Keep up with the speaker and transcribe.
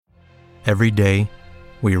Every day,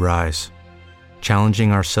 we rise,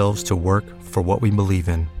 challenging ourselves to work for what we believe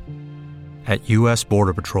in. At U.S.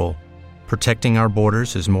 Border Patrol, protecting our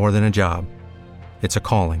borders is more than a job. It's a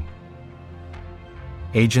calling.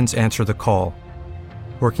 Agents answer the call,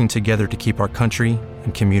 working together to keep our country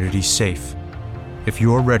and communities safe. If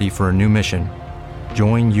you're ready for a new mission,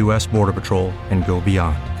 join U.S. Border Patrol and go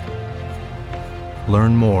beyond.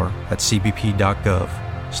 Learn more at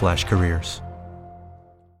cbp.gov/careers.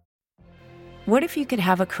 What if you could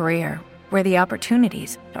have a career where the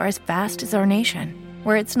opportunities are as vast as our nation,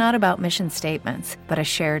 where it's not about mission statements, but a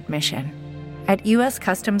shared mission? At U.S.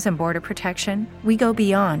 Customs and Border Protection, we go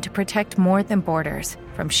beyond to protect more than borders.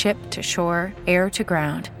 From ship to shore, air to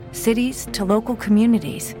ground, cities to local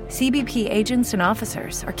communities, CBP agents and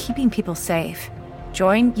officers are keeping people safe.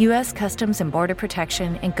 Join U.S. Customs and Border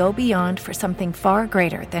Protection and go beyond for something far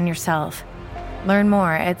greater than yourself. Learn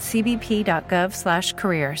more at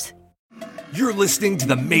cbp.gov/careers. You're listening to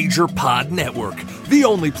the Major Pod Network, the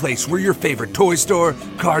only place where your favorite toy store,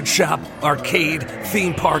 card shop, arcade,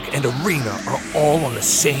 theme park, and arena are all on the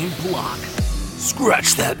same block.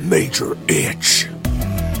 Scratch that major itch.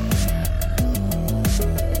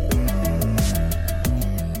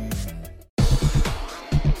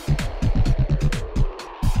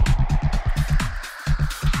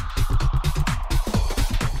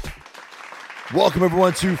 Welcome,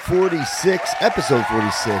 everyone, to episode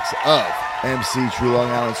 46 of MC True Long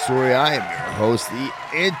Island Story. I am your host, the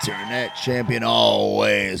internet champion,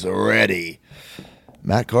 always ready,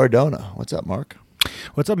 Matt Cardona. What's up, Mark?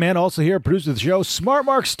 What's up, man? Also here, producer of the show, Smart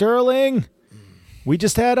Mark Sterling. We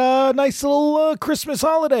just had a nice little Christmas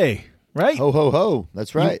holiday, right? Ho, ho, ho.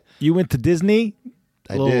 That's right. You went to Disney?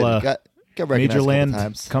 I did. Got recognized Major a Land couple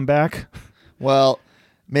times. comeback? Well,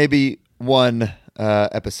 maybe one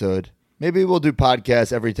episode. Maybe we'll do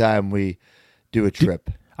podcasts every time we do a trip.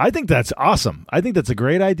 I think that's awesome. I think that's a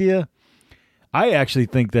great idea. I actually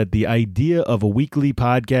think that the idea of a weekly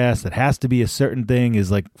podcast that has to be a certain thing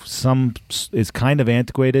is kind of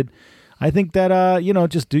antiquated. I think that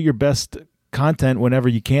just do your best content whenever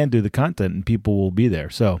you can do the content, and people will be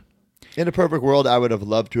there. So, in a perfect world, I would have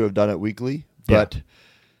loved to have done it weekly, but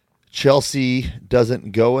Chelsea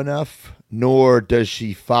doesn't go enough, nor does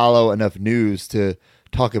she follow enough news to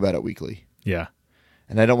talk about it weekly. Yeah.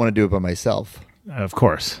 And I don't want to do it by myself. Of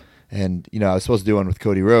course. And, I was supposed to do one with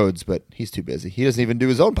Cody Rhodes, but he's too busy. He doesn't even do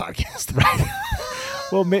his own podcast. Right.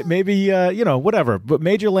 Well, maybe, whatever. But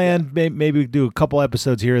Major Land, maybe do a couple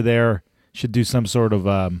episodes here or there. Should do some sort of,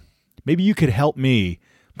 maybe you could help me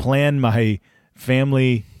plan my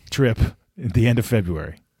family trip at the end of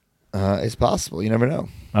February. It's possible. You never know.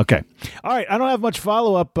 Okay. All right. I don't have much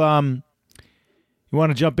follow-up. You want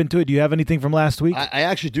to jump into it? Do you have anything from last week? I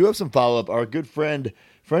actually do have some follow-up. Our good friend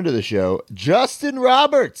of the show, Justin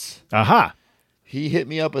Roberts. Aha. He hit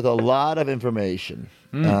me up with a lot of information.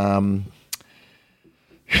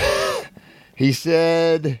 He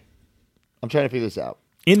said, I'm trying to figure this out.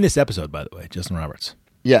 In this episode, by the way, Justin Roberts.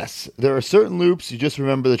 Yes. There are certain loops you just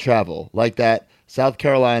remember the travel, like that South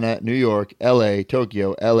Carolina, New York, L.A.,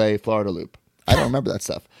 Tokyo, L.A., Florida loop. I don't remember that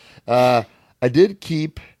stuff. I did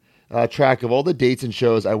keep track of all the dates and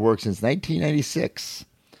shows I worked since 1996.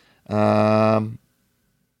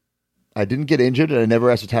 I didn't get injured, and I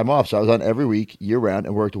never asked for time off, so I was on every week, year-round,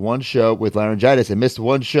 and worked one show with laryngitis. I missed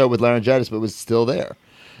one show with laryngitis, but was still there.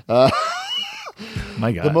 My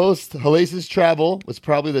God. The most hellacious travel was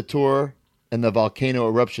probably the tour and the volcano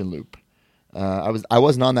eruption loop. I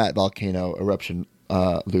wasn't on that volcano eruption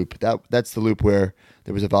loop. That's the loop where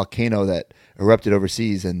there was a volcano that erupted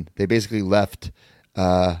overseas, and they basically left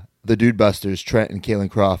the Dude Busters, Trent and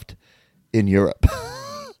Kalen Croft, in Europe.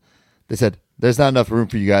 They said, there's not enough room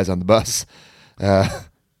for you guys on the bus. You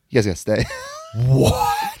guys got to stay.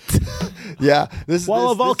 What? Yeah.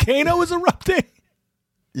 While a volcano is erupting?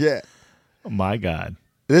 Yeah. Oh, my God.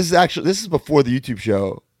 This is before the YouTube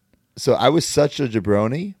show. So I was such a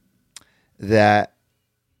jabroni that,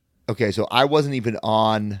 okay, so I wasn't even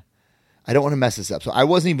on, I don't want to mess this up. So I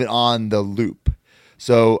wasn't even on the loop.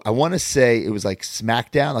 So I want to say it was like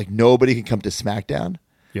SmackDown, like nobody could come to SmackDown.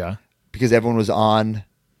 Yeah. Because everyone was on,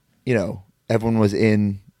 everyone was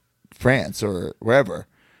in France or wherever.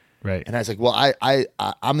 Right. And I was like, well,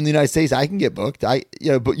 I'm in the United States. I can get booked.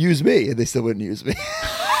 But use me. And they still wouldn't use me.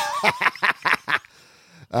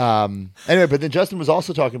 Anyway, but then Justin was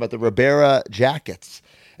also talking about the Ribera jackets.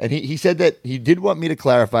 And he said that he did want me to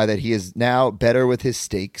clarify that he is now better with his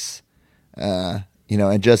steaks.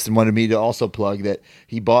 And Justin wanted me to also plug that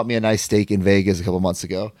he bought me a nice steak in Vegas a couple months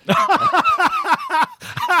ago.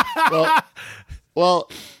 Well,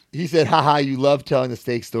 He said, haha, you love telling the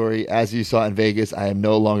steak story. As you saw in Vegas, I am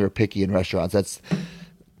no longer picky in restaurants. That's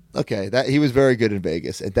okay. He was very good in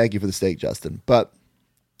Vegas. And thank you for the steak, Justin. But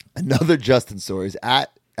another Justin story is I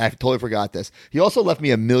totally forgot this. He also left me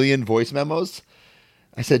 1 million voice memos.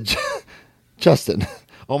 I said, Justin,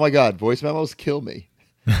 oh my God, voice memos kill me.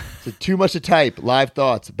 Said, too much to type, live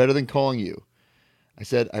thoughts, better than calling you. I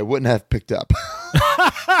said, I wouldn't have picked up.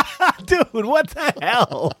 Dude, what the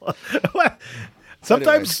hell? What?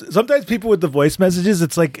 Sometimes people with the voice messages,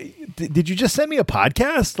 it's like, did you just send me a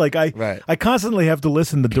podcast? Like I constantly have to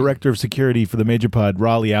listen to the director of security for the Major Pod,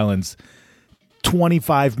 Raleigh Allen's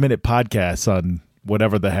 25-minute podcasts on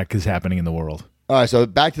whatever the heck is happening in the world. All right, so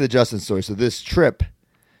back to the Justin story. So this trip,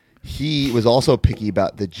 he was also picky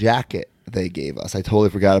about the jacket they gave us. I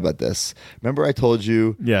totally forgot about this. Remember I told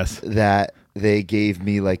you that they gave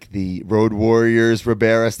me like the Road Warriors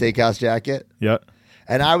Ribera Steakhouse jacket? Yep.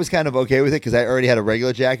 And I was kind of okay with it because I already had a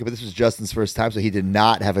regular jacket, but this was Justin's first time, so he did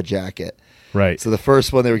not have a jacket. Right. So the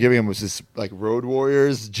first one they were giving him was this like Road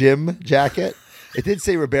Warriors gym jacket. It did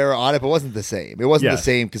say Ribera on it, but it wasn't the same. It wasn't the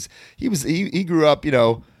same because he grew up,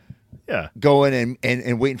 going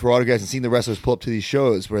and waiting for autographs and seeing the wrestlers pull up to these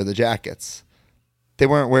shows where the jackets. They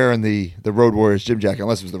weren't wearing the Road Warriors gym jacket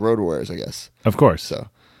unless it was the Road Warriors, I guess. Of course.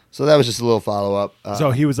 So that was just a little follow up.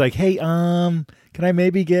 So he was like, "Hey, can I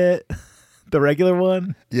maybe get the regular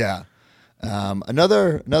one?" Yeah.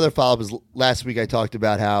 Another follow up is last week I talked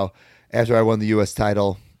about how after I won the U.S.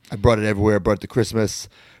 title, I brought it everywhere. Brought it to Christmas.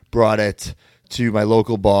 Brought it to my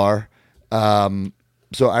local bar. So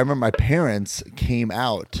I remember my parents came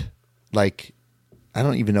out. Like, I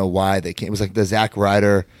don't even know why they came. It was like the Zack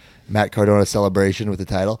Ryder, Matt Cardona celebration with the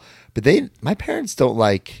title. But my parents don't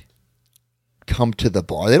like come to the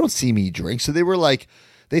bar. They don't see me drink. So they were like,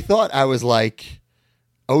 they thought I was like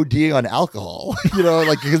ODing on alcohol,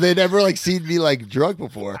 because they never like seen me like drunk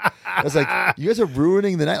before. I was like, you guys are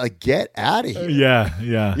ruining the night. Like, get out of here. Yeah.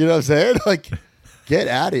 You know what I'm saying? Like, get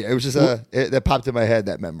out of here. It was just that popped in my head,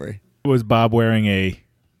 that memory. Was Bob wearing a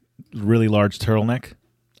really large turtleneck?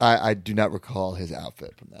 I do not recall his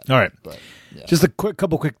outfit from that. All right. But, yeah. Just a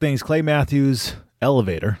couple quick things. Clay Matthews,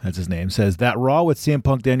 Elevator, that's his name, says that Raw with CM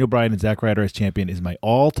Punk, Daniel Bryan, and Zack Ryder as champion is my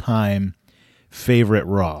all-time favorite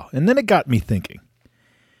Raw. And then it got me thinking.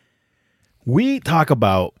 We talk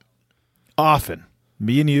about often,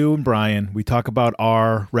 me and you and Brian, we talk about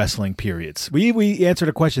our wrestling periods. We answered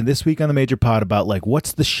a question this week on the Major Pod about like,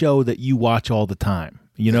 what's the show that you watch all the time?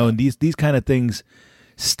 And these kind of things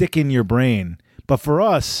stick in your brain. But for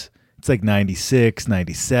us, it's like 96,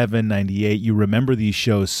 97, 98. You remember these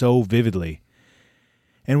shows so vividly.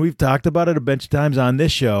 And we've talked about it a bunch of times on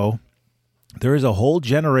this show. There is a whole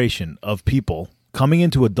generation of people coming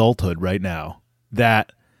into adulthood right now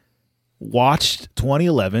that watched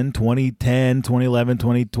 2011, 2010, 2011,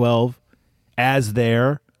 2012 as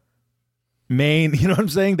their main, you know what I'm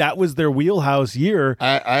saying? That was their wheelhouse year.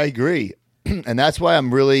 I agree. And that's why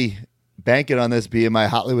I'm really banking on this being my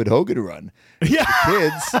Hollywood Hogan run. Yeah.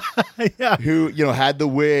 The kids who, had the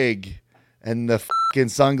wig and the fucking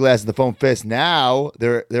sunglasses and the foam fist. Now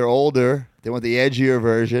they're older. They want the edgier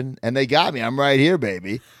version, and they got me. I'm right here,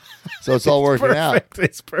 baby. So it's all working out.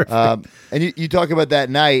 It's perfect. And you talk about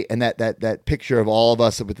that night and that picture of all of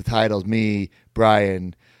us with the titles, me,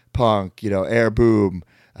 Brian, Punk, Air Boom,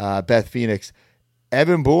 Beth Phoenix.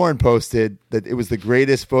 Evan Bourne posted that it was the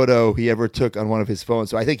greatest photo he ever took on one of his phones.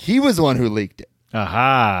 So I think he was the one who leaked it.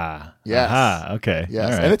 Aha. Yes. Aha. Okay.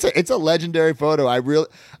 Yes. Right. And it's a legendary photo. I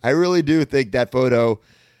really do think that photo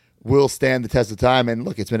will stand the test of time. And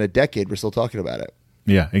look, it's been a decade. We're still talking about it.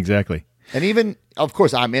 Yeah, exactly. And even, of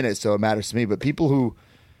course, I'm in it, so it matters to me. But people who,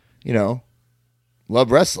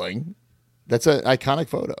 love wrestling, that's an iconic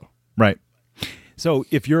photo. Right. So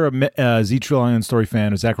if you're a Z True Lion Story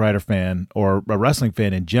fan, a Zack Ryder fan, or a wrestling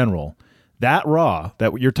fan in general, that Raw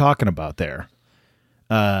that you're talking about there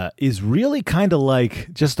is really kind of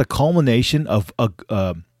like just a culmination of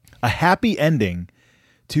a happy ending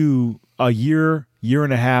to a year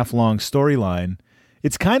and a half long storyline.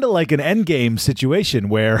 It's kind of like an Endgame situation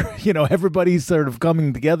where, everybody's sort of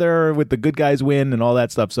coming together with the good guys win and all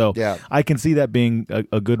that stuff. So yeah. I can see that being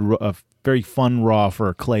a very fun Raw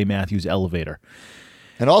for Clay Matthews Elevator.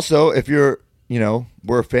 And also, if you're,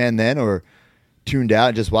 were a fan then or tuned out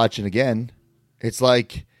and just watching again, it's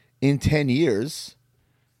like in 10 years,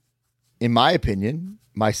 in my opinion,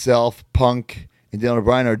 myself, Punk, and Daniel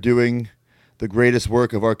O'Brien are doing the greatest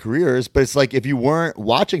work of our careers. But it's like if you weren't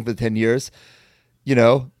watching for 10 years,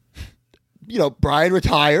 Brian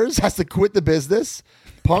retires, has to quit the business.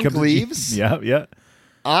 Punk leaves. Yeah.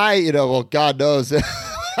 God knows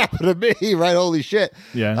happened to me, right? Holy shit.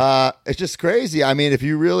 Yeah. It's just crazy. I mean, if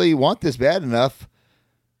you really want this bad enough,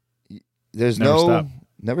 there's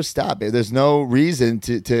never stop. There's no reason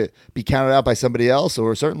to be counted out by somebody else,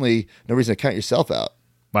 or certainly no reason to count yourself out.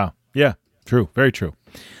 Wow. Yeah, true. Very true.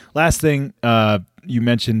 Last thing, you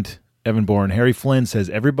mentioned Evan Bourne. Harry Flynn says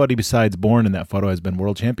everybody besides Bourne in that photo has been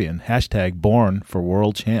world champion. # Bourne for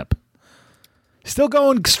world champ. Still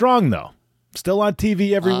going strong, though. Still on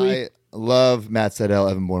TV every week. I love Matt Sydal,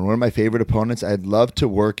 Evan Bourne. One of my favorite opponents. I'd love to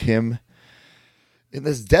work him in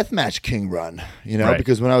this Deathmatch King run, Right.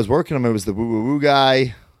 because when I was working him, it was the woo-woo-woo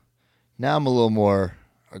guy. Now I'm a little more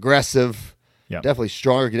aggressive, Yep. definitely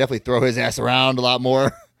stronger, can definitely throw his ass around a lot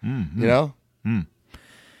more,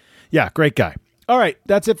 Yeah, great guy. All right,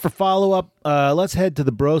 that's it for follow-up. Let's head to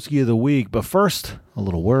the Broski of the Week. But first, a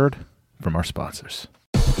little word from our sponsors.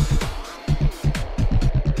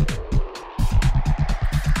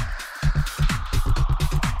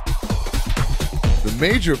 The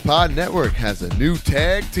Major Pod Network has a new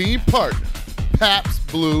tag team partner, Pabst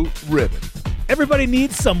Blue Ribbon. Everybody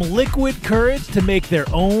needs some liquid courage to make their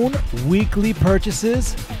own weekly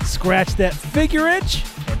purchases. Scratch that figure itch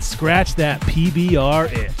and scratch that PBR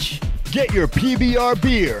itch. Get your PBR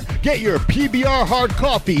beer, get your PBR hard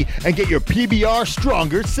coffee, and get your PBR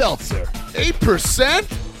stronger seltzer. 8%?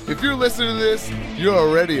 If you're listening to this, you're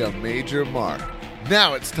already a major mark.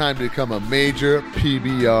 Now it's time to become a major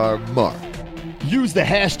PBR mark. Use the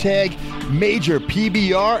hashtag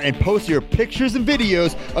MajorPBR and post your pictures and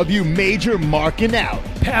videos of you major marking out.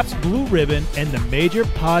 Pabst Blue Ribbon and the Major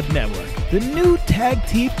Pod Network, the new tag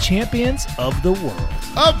team champions of the world.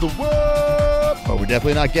 Of the world! But we're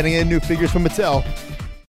definitely not getting any new figures from Mattel.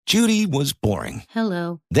 Judy was boring.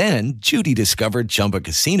 Hello. Then Judy discovered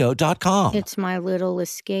ChumbaCasino.com. It's my little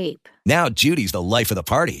escape. Now Judy's the life of the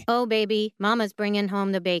party. Oh, baby, mama's bringing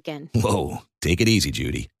home the bacon. Whoa, take it easy,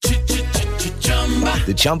 Judy.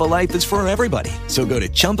 The Chumba life is for everybody. So go to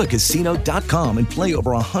ChumbaCasino.com and play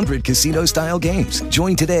over 100 casino-style games.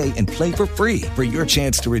 Join today and play for free for your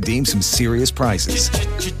chance to redeem some serious prizes.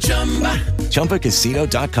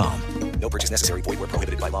 ChumbaCasino.com. No purchase necessary. Void where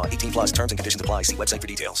prohibited by law. 18+ terms and conditions apply. See website for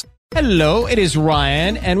details. Hello, it is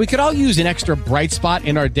Ryan, and we could all use an extra bright spot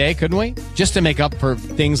in our day, couldn't we? Just to make up for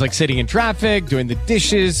things like sitting in traffic, doing the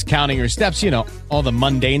dishes, counting your steps, all the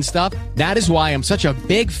mundane stuff. That is why I'm such a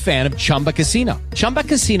big fan of Chumba Casino. Chumba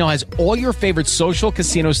Casino has all your favorite social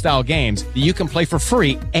casino-style games that you can play for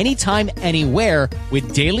free anytime, anywhere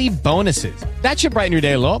with daily bonuses. That should brighten your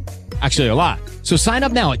day a little. Actually, a lot. So sign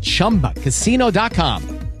up now at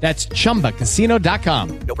ChumbaCasino.com. That's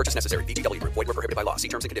ChumbaCasino.com. No purchase necessary. VGW Group. Void where prohibited by law. See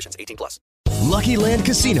terms and conditions. 18+. Lucky Land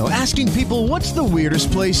Casino, asking people, what's the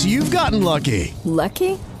weirdest place you've gotten lucky?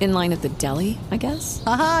 Lucky? In line at the deli, I guess?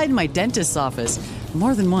 Aha, in my dentist's office.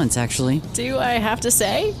 More than once, actually. Do I have to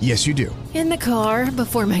say? Yes, you do. In the car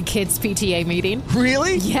before my kids' PTA meeting.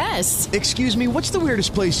 Really? Yes. Excuse me, what's the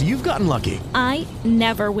weirdest place you've gotten lucky? I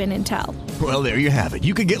never win and tell. Well, there you have it.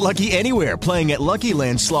 You can get lucky anywhere, playing at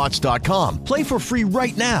LuckyLandSlots.com. Play for free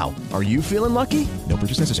right now. Are you feeling lucky? No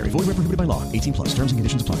purchase necessary. Void where prohibited by law. 18+. Terms and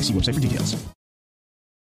conditions apply. See website for details.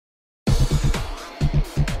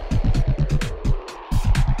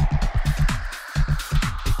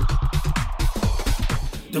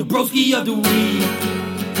 The Broski of the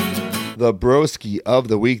Week. The Broski of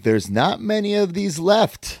the Week. There's not many of these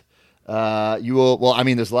left. You will, well, I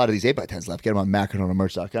mean, there's a lot of these 8x10s left. Get them on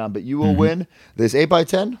macaronamerch.com. But you will win this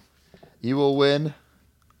 8x10. You will win.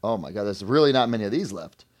 Oh my God, there's really not many of these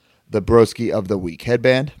left. The Broski of the Week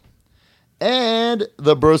headband and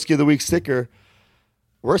the Broski of the Week sticker.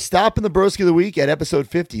 We're stopping the Broski of the Week at episode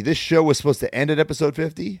 50. This show was supposed to end at episode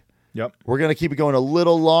 50. Yep. We're going to keep it going a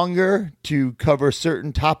little longer to cover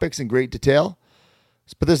certain topics in great detail.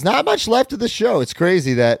 But there's not much left of the show. It's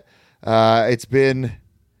crazy that it's been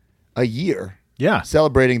a year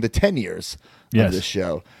celebrating the 10 years of this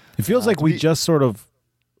show. It feels like we just sort of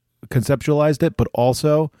conceptualized it, but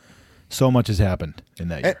also so much has happened in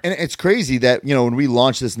that year. And it's crazy that, when we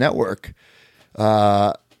launched this network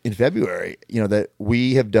in February, that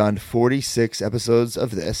we have done 46 episodes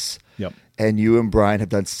of this. Yep. And you and Brian have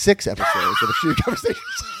done 6 episodes of the Shoot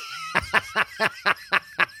Conversations.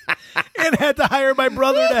 And had to hire my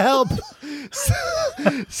brother to help.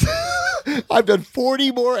 I've done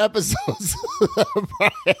 40 more episodes.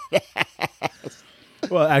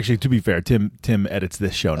 Well, actually, to be fair, Tim edits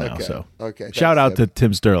this show now. Okay. Shout out to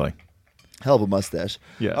Tim Sterling. Hell of a mustache.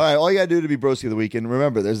 Yeah. All right. All you got to do to be Broski of the Week. And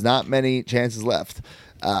remember, there's not many chances left.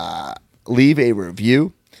 Leave a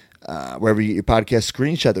review wherever you get your podcast.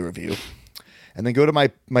 Screenshot the review. And then go to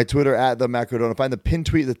my Twitter at the Macrodona. Find the pin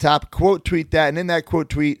tweet at the top. Quote tweet that. And in that quote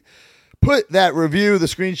tweet, put that review, the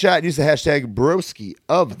screenshot, and use the hashtag Broski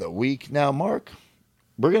of the week. Now, Mark,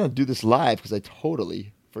 we're going to do this live because I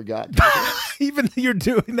totally forgot. Even you're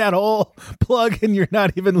doing that whole plug and you're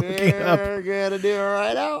not even looking up. We're going to do it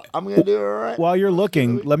right now. I'm going to do it right. While you're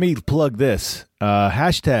looking, let me plug this.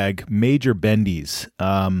 Hashtag Major Bendies.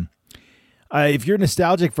 If you're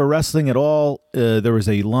nostalgic for wrestling at all, there was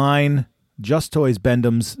a line, Just Toys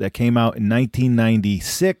Bend-Ems, that came out in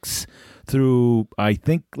 1996 through, I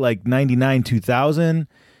think, like 99, 2000.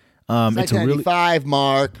 It's 95,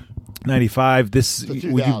 Mark. 95.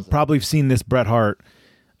 You've probably seen this Bret Hart,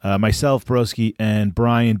 myself, Broski, and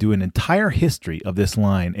Brian do an entire history of this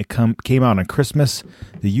line. It came out on Christmas.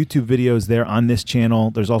 The YouTube video is there on this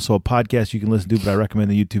channel. There's also a podcast you can listen to, but I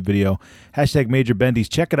recommend the YouTube video. Hashtag Major Bendies.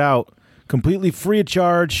 Check it out. Completely free of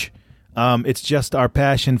charge. It's just our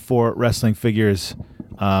passion for wrestling figures.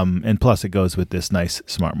 And plus, it goes with this nice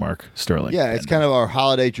Smart Mark Sterling. Yeah, it's kind of our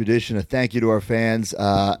holiday tradition. A thank you to our fans.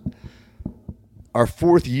 Our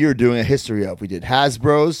 4th year doing a history of. We did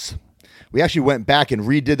Hasbro's. We actually went back and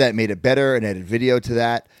redid that, made it better, and added video to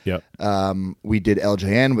that. Yep. We did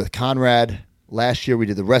LJN with Conrad. Last year, we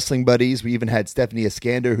did the Wrestling Buddies. We even had Stephanie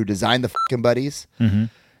Iskander, who designed the fucking buddies. Mm-hmm.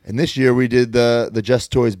 And this year, we did the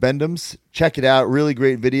Just Toys Bend-Ems. Check it out. Really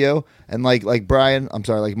great video. And like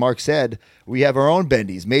Mark said, we have our own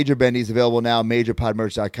Bendies. Major Bendies available now,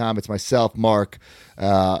 majorpodmerch.com. It's myself, Mark,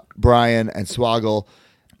 Brian, and Swoggle.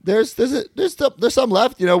 There's some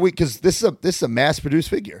left, because this is a mass-produced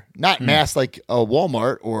figure. Not mass like a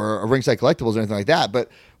Walmart or a Ringside Collectibles or anything like that, but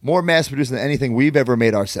more mass-produced than anything we've ever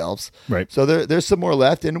made ourselves. Right. So there's some more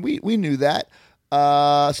left, and we knew that.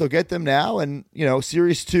 So get them now, and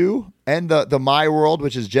Series 2 and the My World,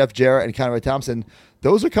 which is Jeff Jarrett and Conrad Thompson,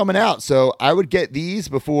 those are coming out. So I would get these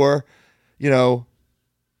before,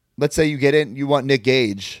 let's say you get in, you want Nick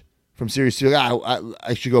Gage from Series 2.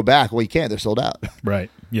 I should go back. Well, you can't. They're sold out. Right.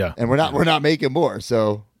 Yeah. And we're not making more.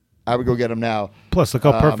 So I would go get them now. Plus, look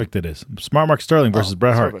how perfect it is. Smart Mark Sterling versus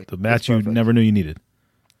Bret Hart. Perfect. The match you never knew you needed.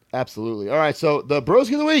 Absolutely. All right. So the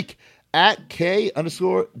Broski of the week at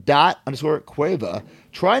K_dot_Cueva.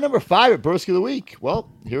 Try number 5 at Broski of the week. Well,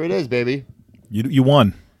 here it is, baby. You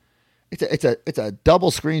won. It's a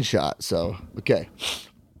double screenshot. So okay.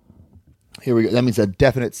 Here we go. That means a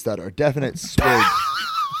definite stutter, a definite swig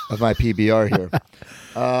of my PBR here.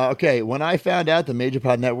 Okay, when I found out the Major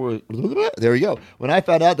Pod Network, there we go. When I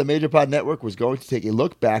found out the Major Pod Network was going to take a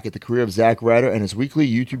look back at the career of Zack Ryder and his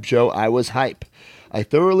weekly YouTube show, I was hype. I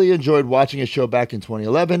thoroughly enjoyed watching his show back in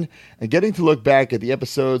 2011 and getting to look back at the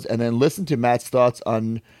episodes and then listen to Matt's thoughts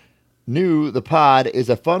on the pod is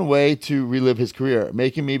a fun way to relive his career,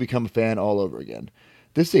 making me become a fan all over again.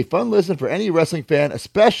 This is a fun listen for any wrestling fan,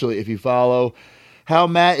 especially if you follow how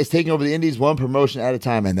Matt is taking over the indies one promotion at a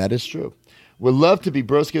time, and that is true. Would love to be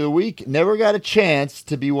Broski of the Week. Never got a chance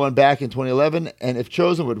to be one back in 2011, and if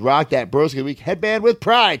chosen, would rock that Broski of the Week headband with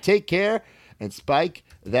pride. Take care and spike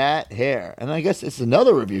that hair. And I guess it's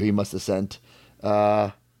another review he must have sent.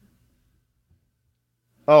 It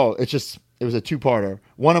was a two-parter.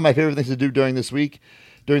 One of my favorite things to do during the week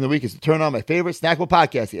is to turn on my favorite snackable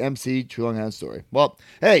podcast, the MC True Long Island Story. Well,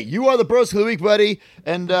 hey, you are the Broski of the Week, buddy,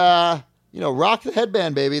 and rock the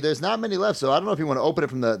headband, baby. There's not many left, so I don't know if you want to open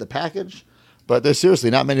it from the package, but there's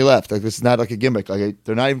seriously not many left. Like, this is not like a gimmick. Like,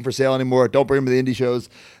 they're not even for sale anymore. Don't bring them to the indie shows.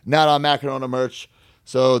 Not on Macarona merch.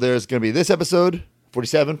 So there's going to be this episode,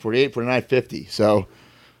 47, 48, 49, 50. So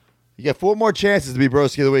you get 4 more chances to be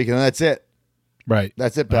Broski of the Week, and then that's it. Right.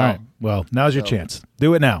 That's it, pal. All right. Well, now's your chance.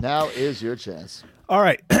 Do it now. Now is your chance. All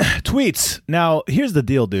right. Tweets. Now, here's the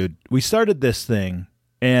deal, dude. We started this thing,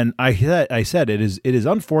 and I said it is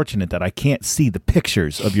unfortunate that I can't see the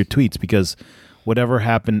pictures of your tweets because whatever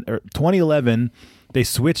happened, 2011, they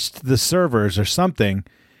switched the servers or something,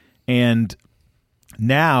 and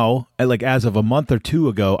now, like as of a month or 2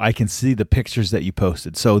 ago, I can see the pictures that you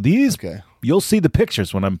posted. So you'll see the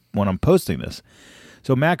pictures when I'm posting this.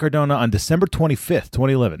 So Matt Cardona on December 25th,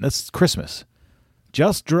 2011. That's Christmas.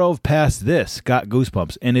 Just drove past this, got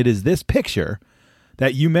goosebumps, and it is this picture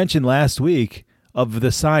that you mentioned last week of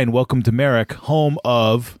the sign, Welcome to Merrick, home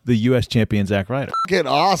of the U.S. champion Zack Ryder. Fucking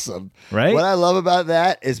awesome. Right? What I love about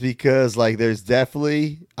that is because, like, there's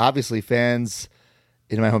definitely, obviously, fans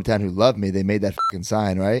in my hometown who love me. They made that fucking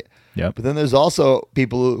sign, right? Yeah. But then there's also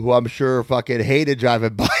people who I'm sure fucking hated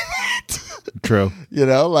driving by that. True.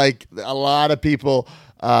 Like a lot of people,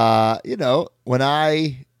 when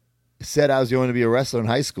I said I was going to be a wrestler in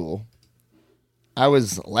high school, I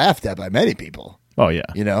was laughed at by many people. Oh, yeah.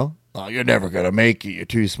 Oh, you're never going to make it. You're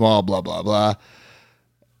too small, blah, blah, blah.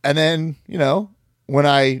 And then, when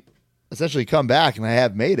I essentially come back and I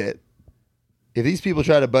have made it, if these people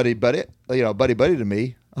try to buddy to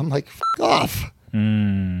me, I'm like, fuck off. You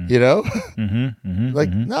know?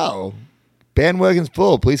 No. Bandwagon's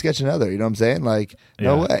full. Please catch another. You know what I'm saying? Like,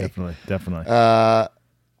 no way. Definitely.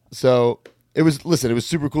 So it was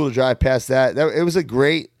super cool to drive past that. It was a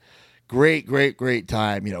great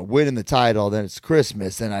time, you know, winning the title. Then it's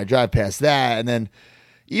Christmas, and I drive past that. And then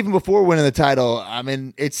even before winning the title, I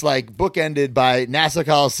mean, it's like bookended by Nassau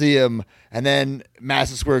Coliseum and then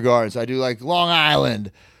Madison Square Garden. So I do like Long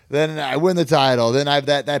Island. Then I win the title. Then I have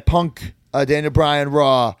that Punk Daniel Bryan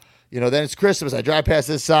Raw. You know, then it's Christmas. I drive past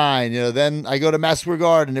this sign. You know, then I go to Madison Square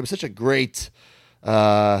Garden. It was such a great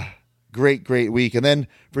week. And then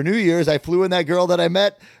for New Year's, I flew in that girl that I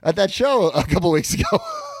met at that show a couple weeks ago.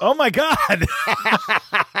 Oh my God.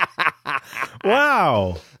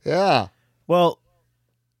 Wow. Yeah. Well,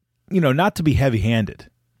 you know, not to be heavy-handed,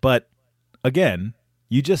 but again,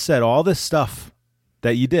 you just said all this stuff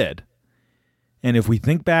that you did. And if we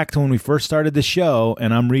think back to when we first started the show,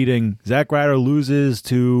 and I'm reading Zack Ryder loses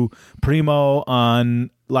to Primo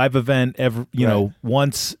on live event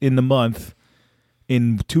once in the month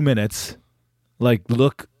in 2 minutes, like,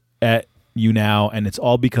 look at you now, and it's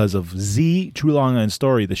all because of Z, True Long Island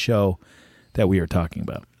Story, the show that we are talking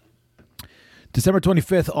about. December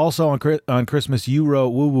 25th, also on Christmas, you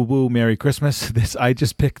wrote "Woo Woo Woo, Merry Christmas." I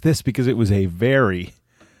just picked this because it was a very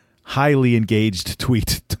highly engaged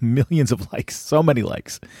tweet, millions of likes, so many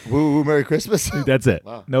likes. Woo Woo, Merry Christmas. That's it.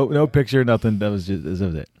 Wow. No picture, nothing. That was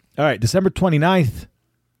it. All right, December 29th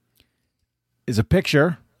is a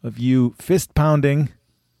picture of you fist pounding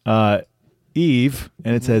Eve,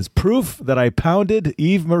 and it says, "Proof that I pounded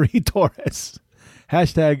Eve Marie Torres."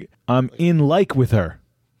 Hashtag I'm in like with her.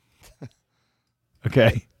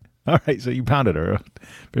 Okay. All right, so you pounded her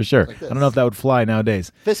for sure. I don't know if that would fly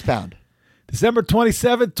nowadays. Fist pound. December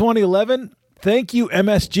 27th, 2011. Thank you,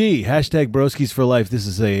 MSG. Hashtag Broskies for Life. This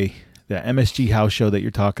is the MSG house show that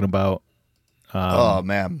you're talking about. Oh,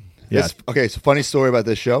 man. Yeah. Okay, so funny story about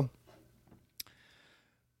this show.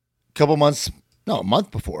 A month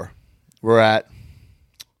before, where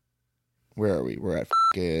are we? We're at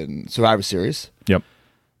fucking Survivor Series. Yep.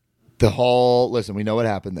 Listen, we know what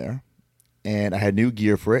happened there. And I had new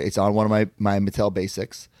gear for it. It's on one of my Mattel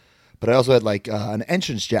Basics. But I also had like an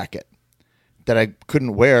entrance jacket that I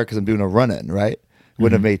couldn't wear because I'm doing a run-in, right?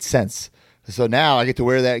 Wouldn't have made sense. So now I get to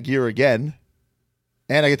wear that gear again.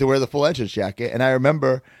 And I get to wear the full entrance jacket. And I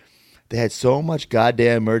remember they had so much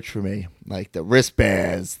goddamn merch for me. Like the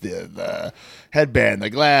wristbands, the headband, the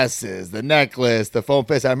glasses, the necklace, the foam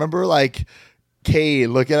face. I remember like Cade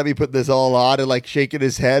looking at me putting this all on and like shaking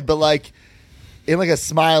his head. But like in like a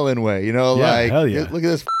smiling way, you know, hell yeah. Look at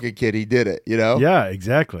this fucking kid, he did it, you know? Yeah,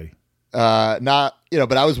 exactly. But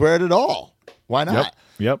I was wearing it all. Why not?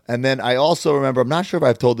 Yep. And then I also remember, I'm not sure if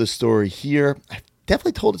I've told this story here. I've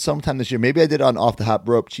definitely told it sometime this year. Maybe I did on Off the Hop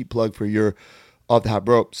Rope, cheap plug for your Off the Hop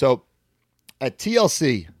Rope. So at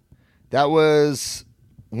TLC, that was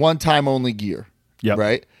one time only gear,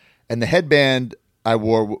 right? And the headband I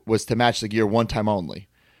wore was to match the gear one time only.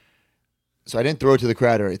 So I didn't throw it to the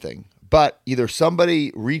crowd or anything. But either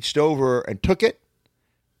somebody reached over and took it,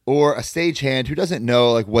 or a stagehand who doesn't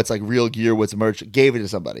know like what's like real gear, what's merch, gave it to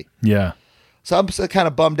somebody. Yeah. So I'm kind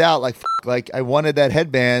of bummed out. Like I wanted that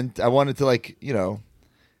headband. I wanted to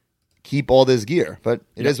keep all this gear, but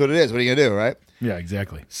it is what it is. What are you gonna do, right? Yeah,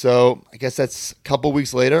 exactly. So I guess that's a couple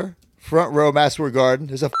weeks later. Front row, Madison Square Garden.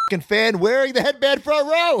 There's a fucking fan wearing the headband front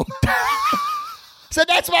row. So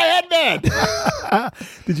that's my headband.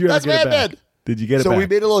 Did you ever that's get my it back? headband. Did you get it so back? we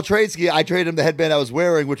made a little trade ski. I traded him the headband I was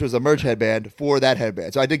wearing, which was a merch headband, for that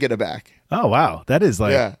headband. So I did get it back. Oh, wow. That is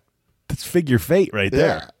that's figure fate right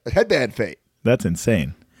there. Yeah, headband fate. That's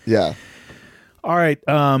insane. Yeah. All right.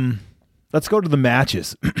 Let's go to the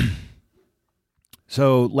matches.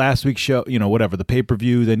 So last week's show, the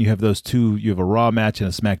pay-per-view, then you have those two. You have a Raw match and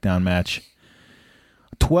a SmackDown match.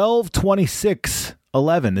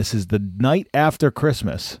 12/26/11. This is the night after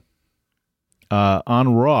Christmas.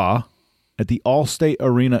 On Raw at the Allstate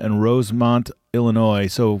Arena in Rosemont, Illinois.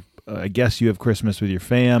 So I guess you have Christmas with your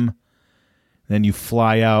fam. Then you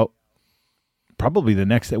fly out probably the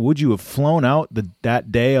next day. Would you have flown out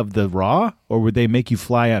that day of the Raw, or would they make you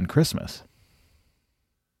fly on Christmas?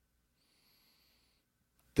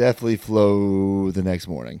 Definitely flew the next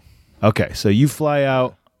morning. Okay, so you fly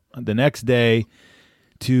out the next day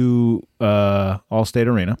to Allstate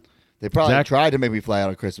Arena. They probably tried to make me fly out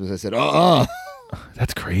on Christmas. I said,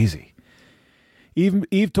 That's crazy.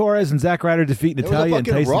 Eve Torres and Zack Ryder defeat Natalya and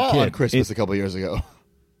Tyson Raw Kidd on Christmas a couple years ago.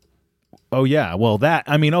 Oh yeah, well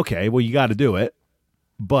okay, well you got to do it,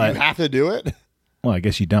 but you have to do it. Well, I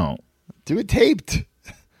guess you don't. Do it taped.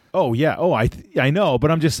 Oh yeah. Oh, I know,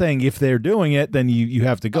 but I'm just saying if they're doing it, then you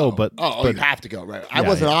have to go. But you have to go, right? I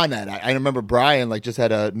wasn't on that. I remember Brian like just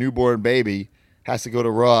had a newborn baby, has to go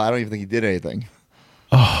to Raw. I don't even think he did anything.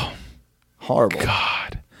 Oh, horrible!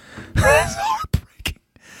 God, that's heartbreaking.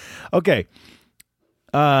 Okay,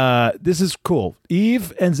 this is cool.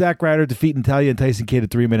 Eve and Zack Ryder defeat Natalya and Tyson Kidd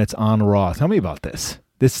at 3 minutes on Raw. Tell me about this.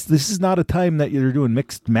 This is not a time that you're doing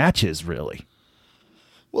mixed matches, really.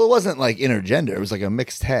 Well, it wasn't like intergender. It was like a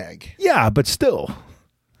mixed tag. Yeah, but still.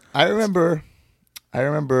 I remember I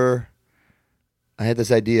had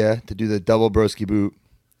this idea to do the double broski boot,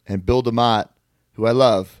 and Bill DeMott, who I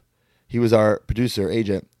love, he was our producer,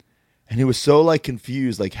 agent, and he was so like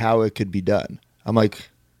confused like how it could be done. I'm like,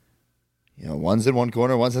 one's in one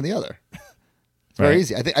corner, one's in the other. It's very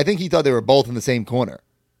easy. I think he thought they were both in the same corner.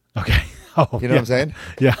 Okay. Oh, you know what I'm saying?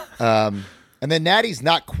 Yeah. And then Natty's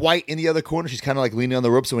not quite in the other corner. She's kind of like leaning on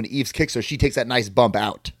the rope. So when Eves kicks her, she takes that nice bump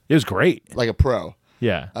out. It was great. Like a pro.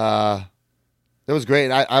 Yeah. That was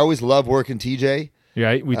great. I always love working TJ.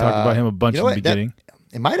 Yeah, we talked about him a bunch in the beginning.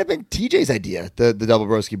 It might have been TJ's idea, the double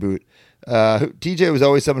broski boot. TJ was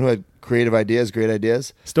always someone who had creative ideas, great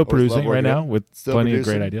ideas. Still producing right now with plenty of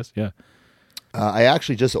great ideas. Yeah. I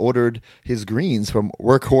actually just ordered his greens from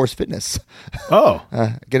Workhorse Fitness. Oh,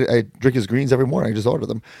 I drink his greens every morning. I just order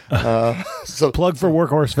them. So plug for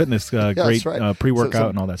Workhorse Fitness. Great right. pre-workout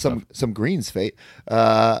and all that stuff. Some greens fate.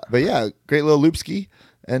 But yeah, great little loopski.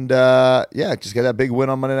 And just got that big win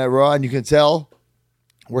on Monday Night Raw. And you can tell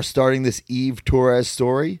we're starting this Eve Torres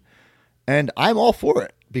story. And I'm all for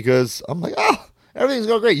it because I'm like, everything's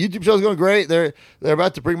going great. YouTube show's going great. They're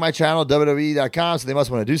about to bring my channel, WWE.com, so they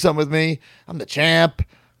must want to do something with me. I'm the champ. I'm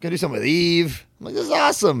going to do something with Eve. I'm like, this is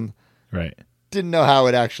awesome. Right. Didn't know how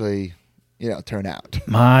it actually, turn out.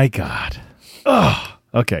 My God. Oh,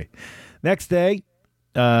 okay. Next day,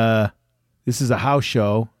 this is a house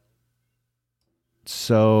show.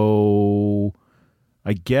 So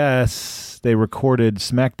I guess they recorded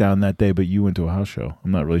SmackDown that day, but you went to a house show.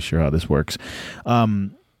 I'm not really sure how this works.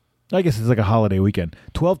 I guess it's like a holiday weekend.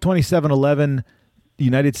 12/27/11,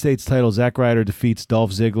 United States title. Zack Ryder defeats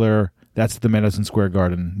Dolph Ziggler. That's at the Madison Square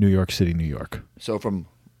Garden, New York City, New York. So from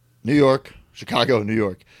New York, Chicago, New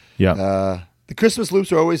York. Yeah. The Christmas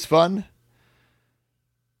loops are always fun.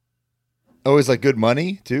 Always like good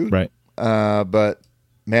money too. Right. But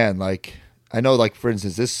man, like I know, like for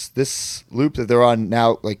instance, this loop that they're on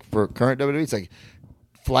now, like for current WWE, it's like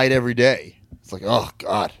flight every day. It's like, oh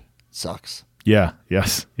God, it sucks. Yeah.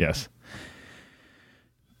 Yes.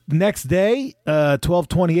 The next day,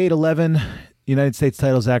 12/28/11, United States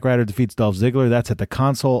title. Zack Ryder defeats Dolph Ziggler. That's at the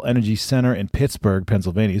Consol Energy Center in Pittsburgh,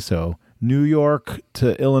 Pennsylvania. So New York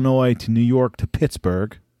to Illinois to New York to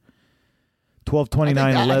Pittsburgh.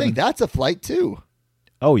 12/29/11. I think that's a flight too.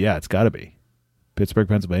 Oh yeah, it's got to be Pittsburgh,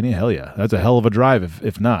 Pennsylvania. Hell yeah, that's a hell of a drive.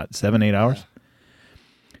 If not 7-8 hours.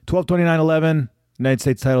 12/29/11, United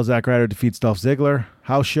States title. Zack Ryder defeats Dolph Ziggler.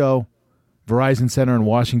 House show. Verizon Center in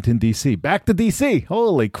Washington, D.C. Back to D.C.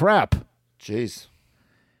 Holy crap. Jeez.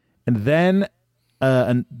 And then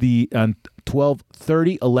on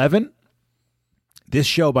 12/30/11, this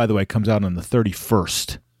show, by the way, comes out on the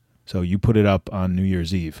 31st. So you put it up on New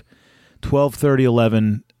Year's Eve.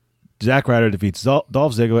 12/30/11, Zack Ryder defeats Dolph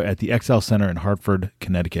Ziggler at the XL Center in Hartford,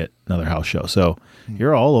 Connecticut. Another house show. So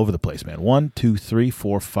you're all over the place, man. 1, 2, 3,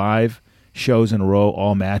 4, 5 shows in a row,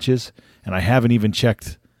 all matches. And I haven't even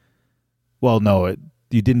checked. Well, no,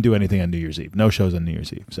 you didn't do anything on New Year's Eve. No shows on New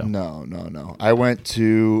Year's Eve. So No. I went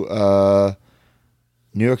to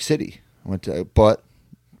New York City. I went to bought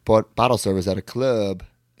bottle service at a club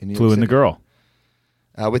in New York City. Flew in the girl.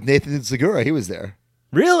 With Nathan Segura. He was there.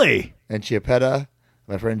 Really? And Chiapetta,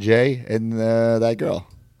 my friend Jay, and that girl.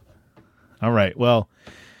 All right. Well,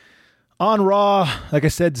 on Raw, like I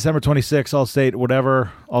said, December 26th,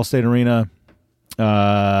 Allstate Arena.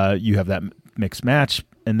 You have that mixed match.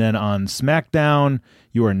 And then on SmackDown,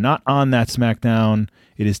 you are not on that SmackDown.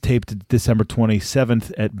 It is taped December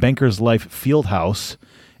 27th at Bankers Life Fieldhouse.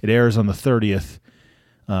 It airs on the 30th,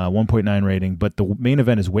 1.9 rating. But the main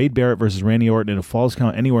event is Wade Barrett versus Randy Orton in a Falls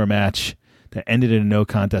Count Anywhere match that ended in a no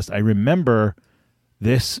contest. I remember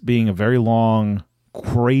this being a very long,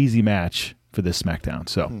 crazy match for this SmackDown.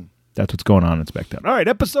 So that's what's going on in SmackDown. All right,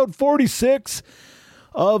 episode 46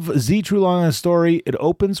 of Z True Long Island Story. It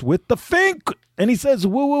opens with the Fink, and he says,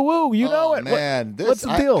 "Woo, woo, woo." You know it, man. What's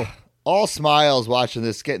the deal? All smiles watching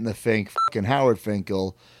this, getting the Fink. Fucking Howard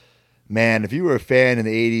Finkel, man. If you were a fan in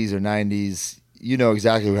the 80s or 90s, you know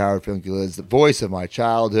exactly who Howard Finkel is. The voice of my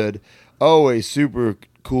childhood. Always super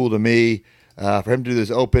cool to me. For him to do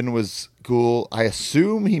this open was cool. I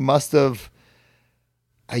assume he must have.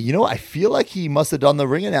 I feel like he must have done the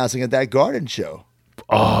ring announcing at that Garden show.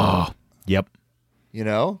 Oh, yep. You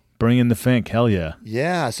know? Bring in the Fink. Hell yeah.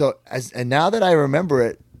 Yeah. So and now that I remember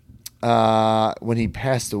it, when he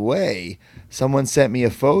passed away, someone sent me a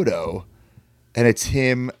photo, and it's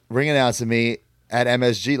him ring announcing me at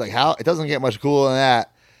MSG. Like, how it doesn't get much cooler than that.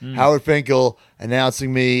 Howard Finkel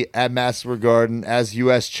announcing me at Madison Square Garden as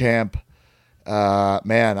U.S. champ.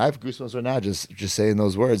 Man, I have goosebumps right now just saying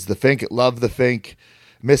those words. The Fink, love the Fink,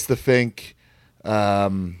 miss the Fink.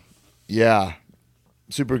 Yeah,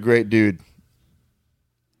 super great dude.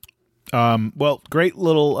 Well, great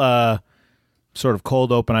little sort of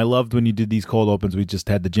cold open. I loved when you did these cold opens. We just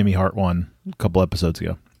had the Jimmy Hart one a couple episodes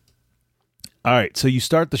ago. All right, so you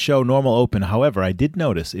start the show normal open. However, I did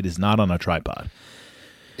notice it is not on a tripod.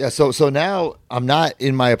 Yeah, so now I'm not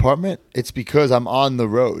in my apartment. It's because I'm on the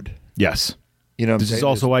road. Yes. You know what I'm this saying? Is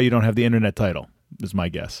also why you don't have the internet title, is my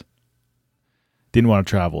guess. Didn't want to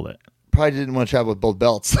travel it. Probably didn't want to travel with both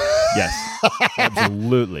belts. Yes,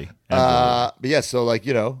 absolutely. But yeah, so like,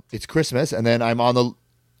 it's Christmas, and then I'm on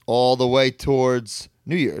all the way towards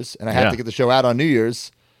New Year's, and I have to get the show out on New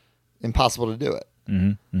Year's. Impossible to do it.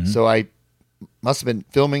 Mm-hmm, mm-hmm. So I must have been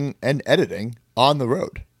filming and editing on the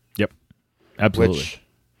road. Yep, absolutely. Which,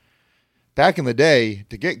 back in the day,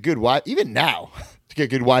 to get good Wi-Fi, even now, to get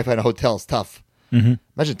good Wi-Fi in a hotel is tough. Mm-hmm.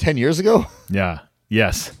 Imagine 10 years ago. Yeah.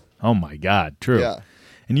 Yes. Oh my God. True. Yeah.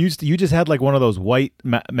 And you just had like one of those white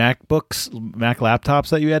MacBooks, Mac laptops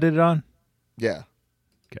that you edited on? Yeah.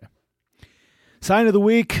 Okay. Sign of the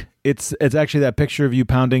week. It's actually that picture of you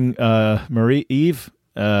pounding Marie Eve.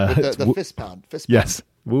 The fist pound. Yes.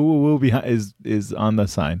 Woo woo woo behind is on the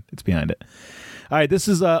sign. It's behind it. All right, this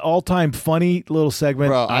is an all-time funny little segment.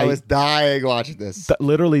 Bro, I was dying watching this.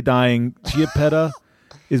 Literally dying. Gia Petta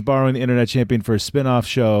is borrowing the Internet Champion for a spin-off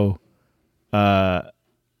show,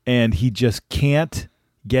 and he just can't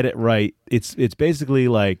get it right. It's basically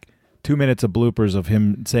like 2 minutes of bloopers of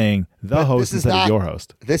him saying the host instead of your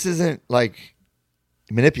host. This isn't like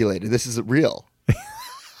manipulated. This is real.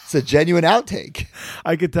 It's a genuine outtake.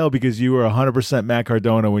 I could tell because you were 100% Matt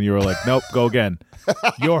Cardona when you were like, nope, go again.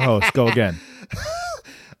 Your host, go again.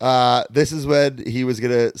 This is when he was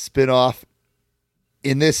going to spin off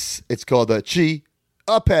in this. It's called the Chi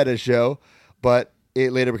Petta show, but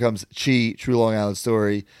it later becomes Chi True Long Island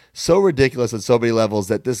Story. So ridiculous on so many levels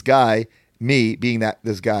that this guy, me being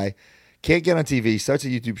this guy, can't get on TV, starts a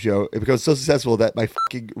YouTube show. It becomes so successful that my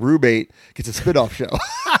fucking roommate gets a spin-off show.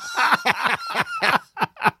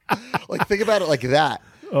 Like, think about it like that.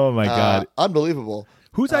 Oh my God. Unbelievable.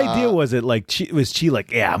 Whose idea was it? Like, was Chi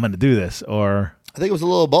like, yeah, I'm going to do this? Or I think it was a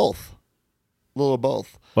little of both.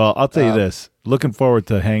 Well, I'll tell you this. Looking forward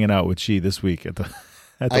to hanging out with Chi this week at the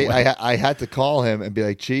I had to call him and be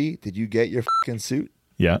like, Chi, did you get your fucking suit?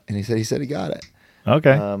 Yeah. And he said he got it.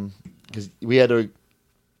 Okay. Because we had to,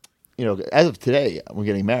 as of today, we're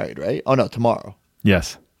getting married, right? Oh, no, tomorrow.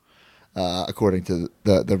 Yes. According to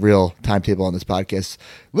the real timetable on this podcast.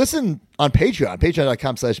 Listen on Patreon,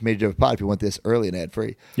 patreon.com/MajorPod if you want this early and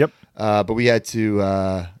ad-free. Yep. But we had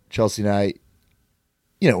to, Chelsea and I,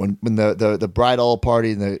 when the bridal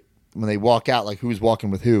party and when they walk out, like who's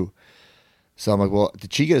walking with who. So I'm like, well,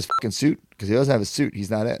 did Chi get his fucking suit? Because he doesn't have his suit.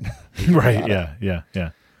 He's not in. Right.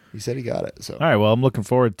 Yeah. He said he got it. So all right. Well, I'm looking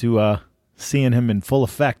forward to seeing him in full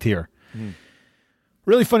effect here.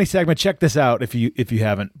 Really funny segment. Check this out if you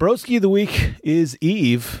haven't. Broski of the week is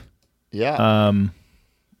Eve. Yeah.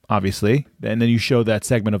 Obviously, and then you show that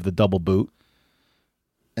segment of the double boot,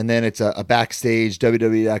 and then it's a backstage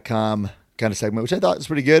WWE.com kind of segment, which I thought was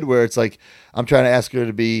pretty good. Where it's like I'm trying to ask her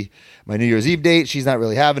to be my New Year's Eve date. She's not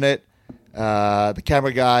really having it. The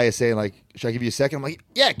camera guy is saying like, "Should I give you a second?" I'm like,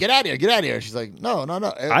 "Yeah, get out of here." She's like, "No."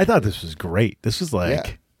 I thought this was great. This was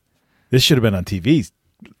like, this should have been on TV.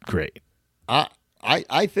 Great.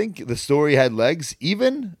 I think the story had legs,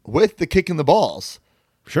 even with the kick in the balls.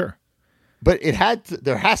 Sure. But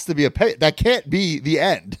there has to be a pay. That can't be the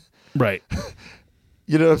end. Right.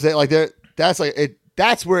 You know what I'm saying? Like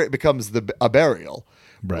that's where it becomes a burial.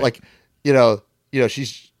 Right. Like,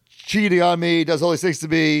 she's cheating on me, does all these things to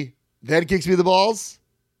me, then kicks me the balls.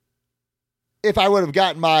 If I would have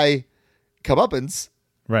gotten my comeuppance,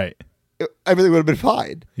 right, everything would have been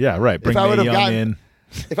fine. Yeah, right. Bring Mae Young in.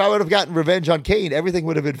 If I would have gotten revenge on Kane, everything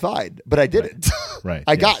would have been fine. But I didn't. Right.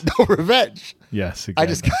 I got no revenge. Yes,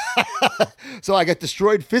 exactly. So I got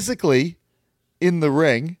destroyed physically in the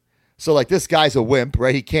ring. So like this guy's a wimp,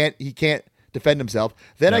 right? He can't defend himself.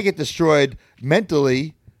 Then I get destroyed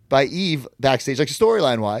mentally by Eve backstage, like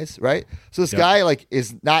storyline wise, right? So this guy like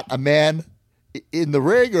is not a man in the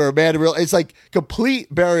ring or a man in real. It's like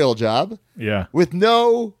complete burial job. Yeah. With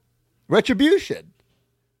no retribution.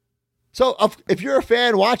 So if you're a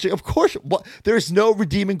fan watching, of course, there's no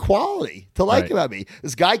redeeming quality to like about me.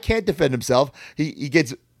 This guy can't defend himself. He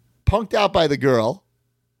gets punked out by the girl.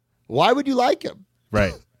 Why would you like him?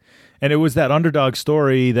 Right. And it was that underdog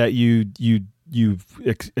story that you've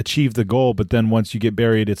achieved the goal, but then once you get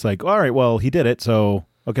buried, it's like, all right, well, he did it, so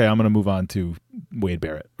okay, I'm going to move on to Wade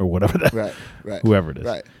Barrett or whatever that, right, whoever it is.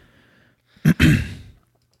 Right.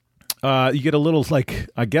 You get a little, like,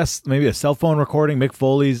 I guess maybe a cell phone recording. Mick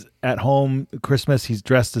Foley's at home Christmas. He's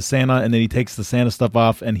dressed as Santa, and then he takes the Santa stuff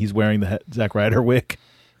off, and he's wearing the Zack Ryder wig.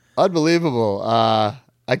 Unbelievable. I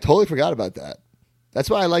totally forgot about that. That's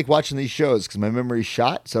why I like watching these shows, because my memory's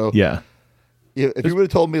shot. So yeah, if you would have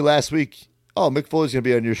told me last week, oh, Mick Foley's going to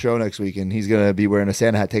be on your show next week, and he's going to be wearing a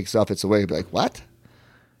Santa hat, takes off, it's away, I'd be like, what?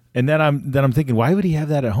 And then I'm thinking, why would he have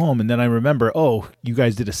that at home? And then I remember, oh, you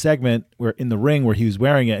guys did a segment where in the ring where he was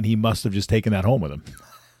wearing it, and he must have just taken that home with him.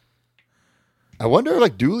 I wonder if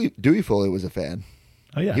like Dewey Foley was a fan.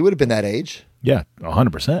 Oh yeah, he would have been that age. Yeah,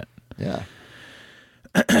 100%. Yeah.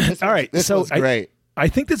 All right, this so was great. I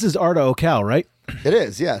think this is Arda Ocal, right? It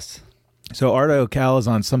is, yes. So Arda Ocal is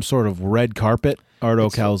on some sort of red carpet. Arda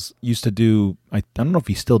Ocal's used to do, I don't know if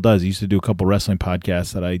he still does. He used to do a couple wrestling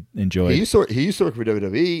podcasts that I enjoyed. He used to work for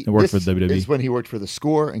WWE. He worked for WWE. This is when he worked for The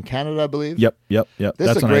Score in Canada, I believe. Yep. This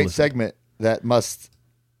That's is a great segment that must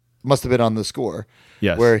have been on The Score.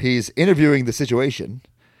 Yes. Where he's interviewing the situation,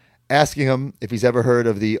 asking him if he's ever heard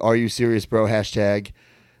of the "Are You Serious, Bro" hashtag.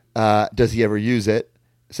 Does he ever use it?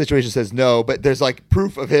 Situation says no, but there's like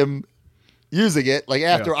proof of him using it. Like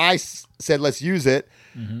after I said let's use it,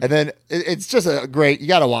 and then it's just a great. You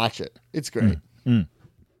got to watch it. It's great.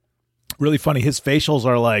 Really funny. His facials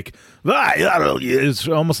are like it's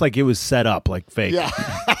almost like it was set up, like fake. Yeah.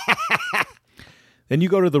 Then you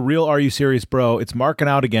go to the real "Are You Serious, Bro?" It's Marking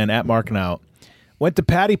Out again at Marking Out. Went to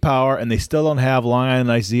Patty Power, and they still don't have Long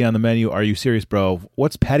Island Iced Tea on the menu. Are you serious, bro?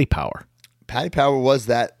 What's Patty Power? Patty Power was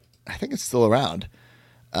that. I think it's still around.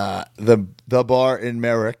 The bar in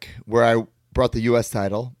Merrick where I brought the U.S.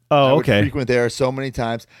 title. Oh, I would okay. frequent there so many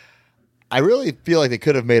times. I really feel like they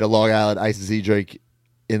could have made a Long Island Iced Tea drink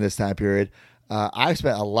in this time period. I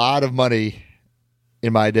spent a lot of money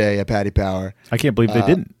in my day at Patty Power. I can't believe they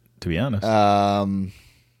didn't, to be honest.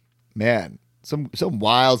 Man, some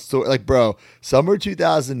wild story. Like, bro, summer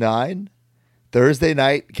 2009, Thursday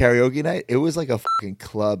night karaoke night. It was like a fucking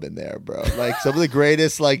club in there, bro. Like some of the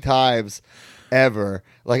greatest like times ever.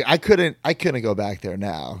 Like I couldn't go back there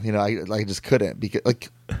now. You know, I just couldn't because like,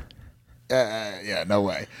 yeah, no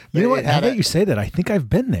way. But you know what? Now that you say that, I think I've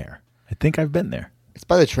been there. It's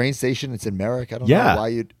by the train station. It's in Merrick. I don't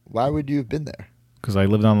know why would you have been there? Because I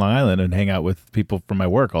lived on Long Island and hang out with people from my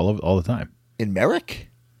work all the time. In Merrick?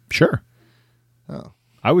 Sure. Oh.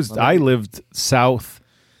 I lived south.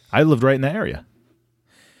 I lived right in the area.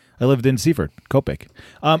 I lived in Seaford, Copic.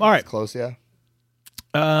 All right. Close, yeah.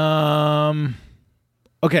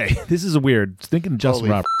 Okay, this is weird. Thinking Justin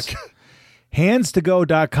Roberts.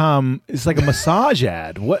 Hands2go.com is like a massage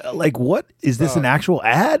ad. What is this an actual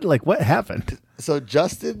ad? Like what happened? So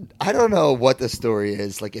Justin, I don't know what the story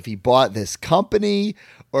is. Like if he bought this company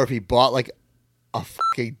or if he bought like a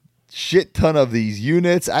fucking shit ton of these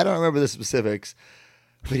units. I don't remember the specifics.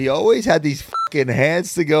 But he always had these fucking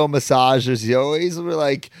Hands2Go massages. He always were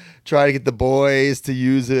like trying to get the boys to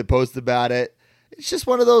use it, post about it. It's just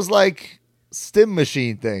one of those like stim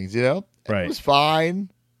machine things, you know? Right. It was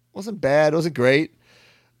fine. Wasn't bad. It wasn't great.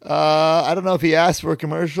 I don't know if he asked for a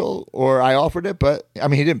commercial or I offered it, but I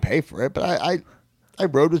mean, he didn't pay for it. But I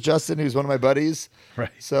rode with Justin, who's one of my buddies. Right.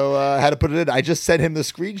 So I had to put it in. I just sent him the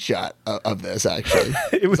screenshot of this, actually.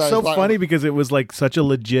 It was so funny because it was like such a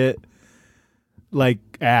legit like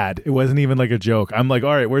ad. It wasn't even like a joke. I'm like,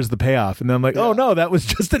 all right, where's the payoff? And then I'm like, oh no, that was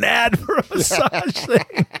just an ad for a massage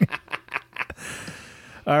thing.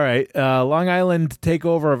 All right, Long Island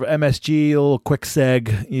takeover of MSG. A little quick seg.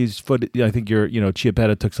 I think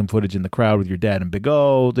Chiappetta took some footage in the crowd with your dad and Big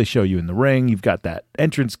O. They show you in the ring. You've got that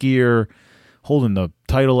entrance gear, holding the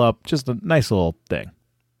title up. Just a nice little thing.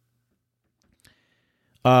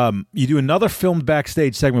 You do another filmed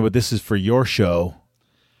backstage segment, but this is for your show.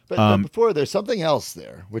 But before, there's something else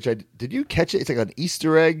there, which did you catch it? It's like an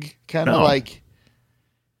Easter egg kind of like.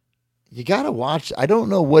 You got to watch. I don't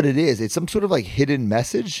know what it is. It's some sort of like hidden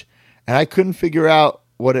message, and I couldn't figure out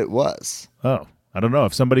what it was. Oh, I don't know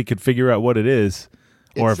if somebody could figure out what it is,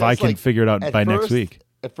 or if I can figure it out by next week.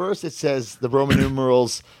 At first, it says the Roman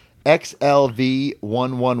numerals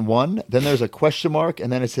XLV111. Then there's a question mark,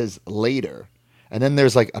 and then it says later. And then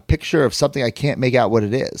there's like a picture of something I can't make out what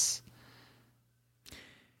it is.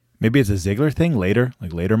 Maybe it's a Ziggler thing later,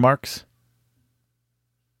 like later marks.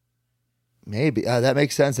 Maybe. That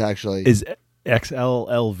makes sense, actually. Is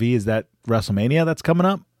XLLV, is that WrestleMania that's coming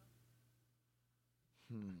up?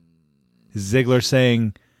 Is Ziggler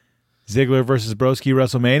saying Ziggler versus Broski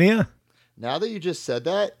WrestleMania? Now that you just said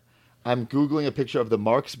that, I'm Googling a picture of the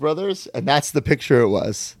Marx Brothers, and that's the picture it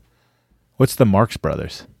was. What's the Marx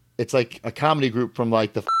Brothers? It's like a comedy group from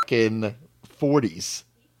like the fucking 40s.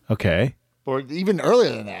 Okay. Or even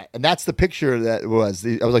earlier than that. And that's the picture that it was.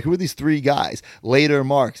 I was like, who are these three guys? Later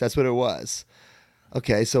Marx. That's what it was.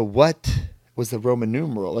 Okay, so what was the Roman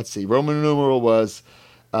numeral? Let's see. Roman numeral was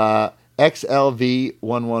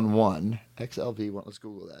XLV111. XLV1. Let's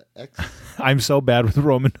Google that. I'm so bad with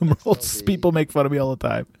Roman numerals. People make fun of me all the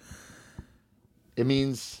time. It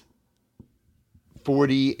means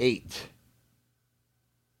 48.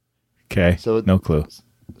 Okay, so no clue.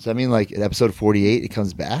 So I mean, like in episode 48, it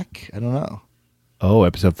comes back? I don't know. Oh,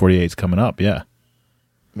 episode 48 is coming up, yeah.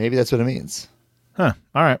 Maybe that's what it means. Huh.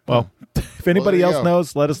 All right, well, if anybody else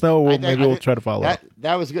knows, let us know. Maybe we'll try to follow up.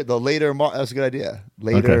 That was good. The later Marx, that was a good idea.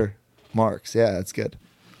 Later Marx. Yeah, that's good.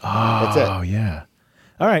 Oh, that's it. Oh, yeah.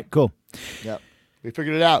 All right, cool. Yeah, we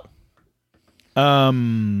figured it out.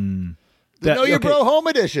 The Know Your Bro Home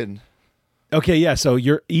Edition. Okay, yeah. So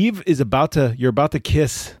Eve is you're about to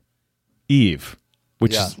kiss Eve,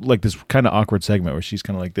 which is like this kind of awkward segment where she's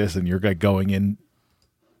kind of like this, and you're like going in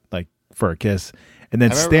like for a kiss, and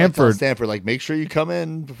then Stanford, like, make sure you come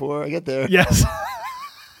in before I get there. Yes,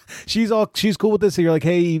 she's cool with this. So you're like,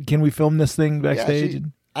 hey, can we film this thing backstage? Yeah,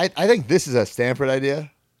 I think this is a Stanford idea.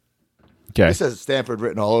 Okay, this has Stanford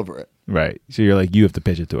written all over it. Right. So you're like, you have to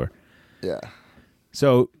pitch it to her. Yeah.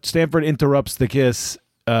 So Stanford interrupts the kiss.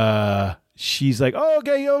 She's like, "Oh,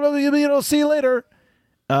 okay, see you later."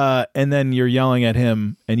 And then you're yelling at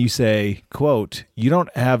him, and you say, "Quote: You don't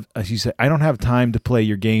have." She said, "I don't have time to play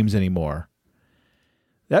your games anymore."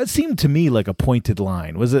 That seemed to me like a pointed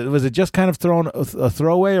line. Was it just kind of thrown a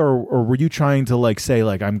throwaway, or were you trying to like say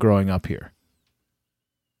like I'm growing up here?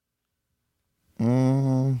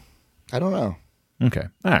 I don't know. Okay.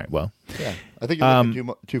 All right. Well. Yeah. I think you're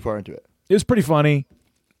looking too far into it. It was pretty funny.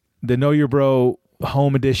 The Know Your Bro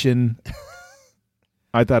Home Edition.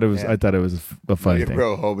 I thought it was. Yeah. I thought it was a funny thing. Know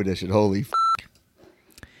Your Bro Home Edition. Holy.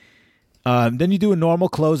 Then you do a normal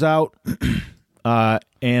closeout,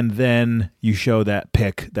 and then you show that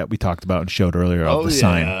pic that we talked about and showed earlier of the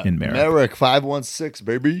sign in Merrick. Merrick 516,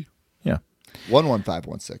 baby. Yeah.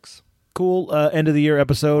 11516. Cool. End of the year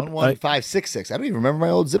episode. 11566. I don't even remember my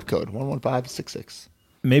old zip code. 11566.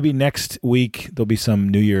 Maybe next week there'll be some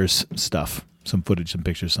New Year's stuff, some footage, some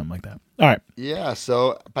pictures, something like that. All right. Yeah.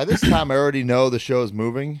 So by this time, I already know the show is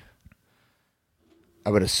moving.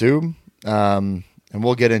 I would assume, and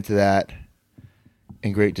we'll get into that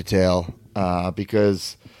in great detail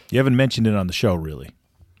because you haven't mentioned it on the show, really.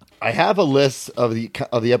 I have a list of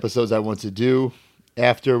the episodes I want to do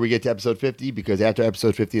after we get to episode 50, because after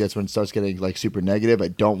episode 50, that's when it starts getting like super negative. I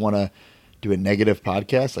don't want to do a negative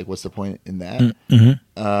podcast. Like, what's the point in that?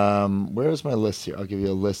 Mm-hmm. Where's my list here? I'll give you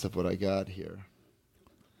a list of what I got here.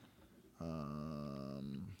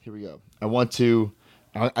 Here we go. I want to.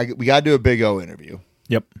 We got to do a Big O interview.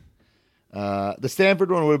 Yep. The Stanford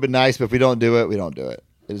one would have been nice, but if we don't do it, we don't do it.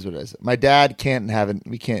 It is what it is. My dad can't have it.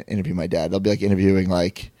 We can't interview my dad. It'll be like interviewing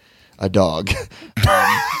like a dog.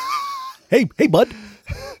 Hey, bud.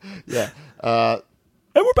 Yeah. And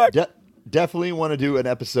we're back. Definitely want to do an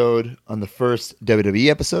episode on the first WWE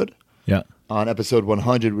episode. Yeah. On episode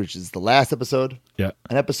 100, which is the last episode. Yeah.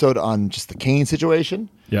 An episode on just the Kane situation.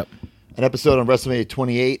 Yep. An episode on WrestleMania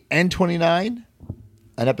 28 and 29.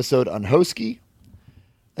 An episode on Hosky.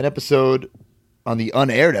 An episode on the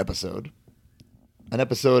unaired episode. An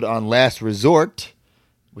episode on Last Resort,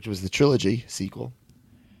 which was the trilogy sequel.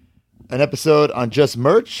 An episode on Just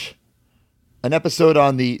Merch. An episode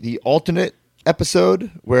on the alternate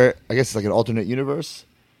episode, where I guess it's like an alternate universe.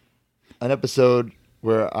 An episode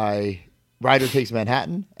where Ryder Takes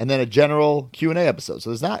Manhattan, and then a general Q&A episode.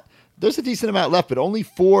 So there's a decent amount left, but only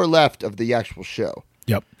 4 left of the actual show.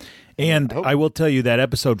 Yep. And I will tell you that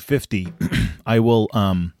episode 50, I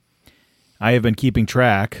have been keeping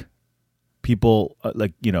track. People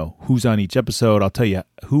who's on each episode. I'll tell you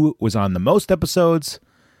who was on the most episodes.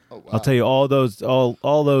 Oh, wow. I'll tell you all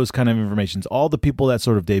those kind of informations, all the people that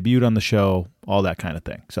sort of debuted on the show, all that kind of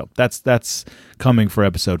thing. So that's coming for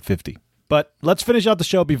episode 50. But let's finish out the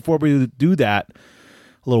show. Before we do that,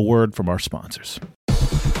 a little word from our sponsors.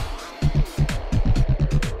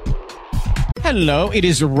 Hello, it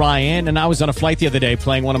is Ryan, and I was on a flight the other day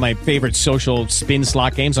playing one of my favorite social spin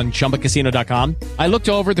slot games on ChumbaCasino.com. I looked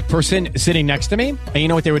over at the person sitting next to me, and you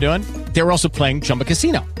know what they were doing? They were also playing Chumba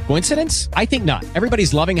Casino. Coincidence? I think not.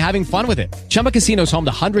 Everybody's loving having fun with it. Chumba Casino is home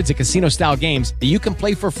to hundreds of casino-style games that you can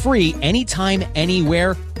play for free anytime,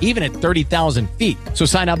 anywhere, even at 30,000 feet. So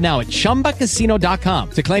sign up now at ChumbaCasino.com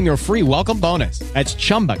to claim your free welcome bonus. That's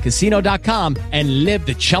ChumbaCasino.com and live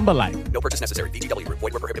the Chumba life. No purchase necessary. VGW. Void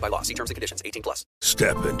were prohibited by law. See terms and conditions. 18+.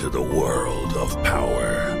 Step into the world of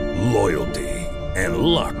power, loyalty, and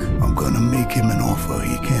luck. I'm gonna make him an offer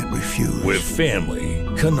he can't refuse. With family,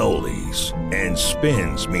 cannolis, and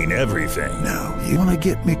spins mean everything. Now, you wanna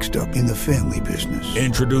get mixed up in the family business.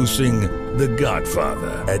 Introducing The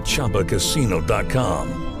Godfather at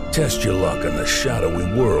ChumbaCasino.com. Test your luck in the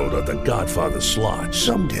shadowy world of The Godfather slot.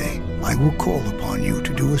 Someday, I will call upon you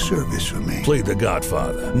to do a service for me. Play The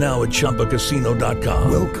Godfather, now at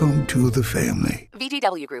ChumbaCasino.com. Welcome to the family.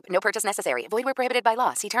 VGW Group. No purchase necessary. Void where prohibited by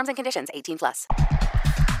law. See terms and conditions. 18+.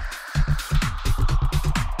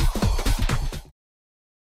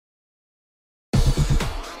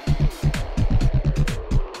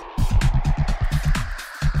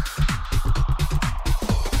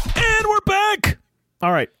 And we're back.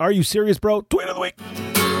 All right. Are you serious, bro? Tweet of the week.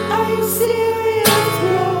 Are you serious,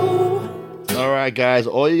 bro? All right, guys.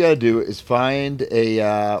 All you got to do is find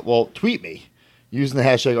tweet me using the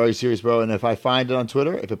hashtag Are You Serious, Bro? And if I find it on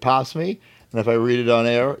Twitter, if it pops me, and if I read it on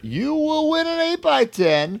air, you will win an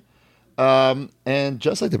 8x10. And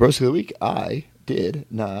just like the Broski of the Week, I did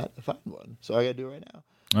not find one. So I got to do it right now.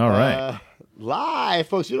 All right. Live,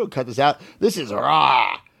 folks. You don't cut this out. This is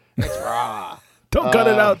raw. It's raw. Don't cut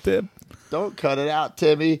it out, Tim. Don't cut it out,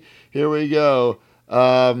 Timmy. Here we go.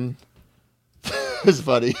 It's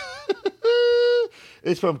funny.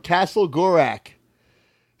 It's from Castle Gorak.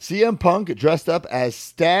 CM Punk dressed up as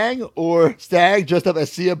Stang or Stag dressed up as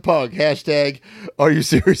CM Punk. Hashtag, are you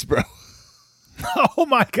serious, bro? Oh,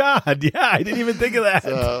 my God. Yeah, I didn't even think of that.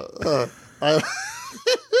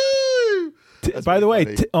 By the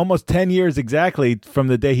way, almost 10 years exactly from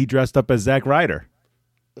the day he dressed up as Zack Ryder.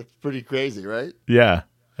 That's pretty crazy, right? Yeah,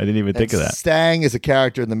 I didn't even think of that. Stang is a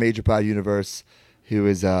character in the Major Pod universe who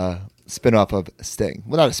is a spinoff of Sting.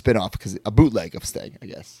 Well, not a spinoff, because a bootleg of Sting, I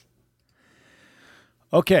guess.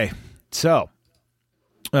 Okay, so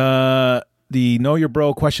the Know Your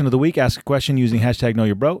Bro question of the week. Ask a question using hashtag Know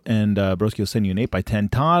Your Bro, and Broski will send you an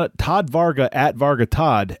 8x10. Todd Varga at Varga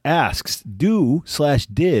Todd asks,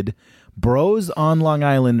 did bros on Long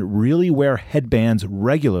Island really wear headbands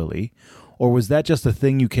regularly, or was that just a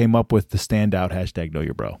thing you came up with to stand out? Hashtag Know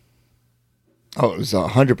Your Bro. Oh, it was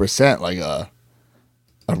 100% like a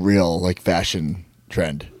real like fashion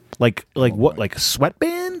trend. Like what? Like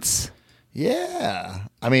sweatbands? Yeah.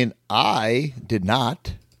 I mean, I did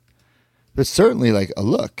not, but certainly like a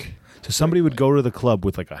look. So somebody would go to the club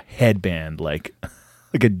with like a headband, like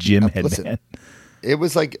a gym headband. Listen, it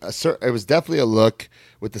was like it was definitely a look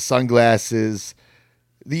with the sunglasses.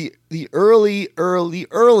 The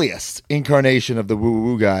earliest incarnation of the woo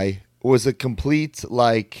woo guy was a complete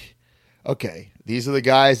like, okay, these are the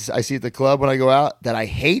guys I see at the club when I go out that I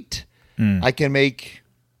hate. I can make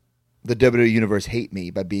the WWE universe hate me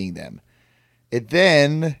by being them. It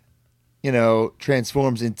then,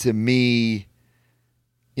 transforms into me,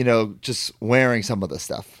 just wearing some of the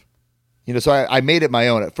stuff. So I made it my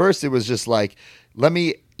own. At first, it was just like, let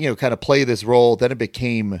me, kind of play this role. Then it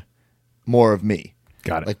became more of me.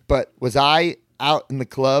 Got it. Like, but was I out in the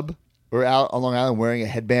club or out on Long Island wearing a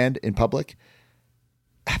headband in public?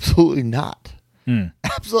 Absolutely not.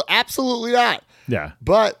 Absolutely not. Yeah.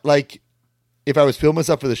 But like, if I was filming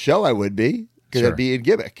stuff for the show, I would be, because I'd be in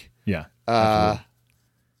gimmick. Yeah. But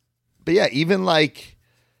yeah, even like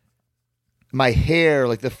my hair,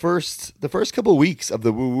 like the first couple of weeks of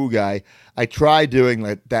the woo woo guy, I tried doing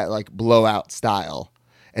like that, like blowout style,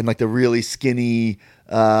 and like the really skinny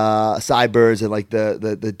sideburns and like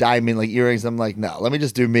the diamond like earrings. I'm like, no, let me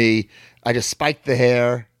just do me. I just spiked the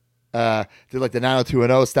hair, did like the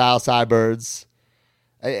 90210 style sideburns.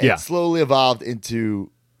 It slowly evolved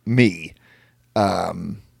into me.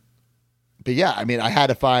 But yeah, I mean, I had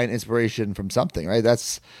to find inspiration from something, right?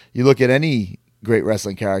 You look at any great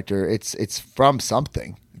wrestling character, it's from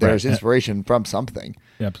something. There's inspiration from something.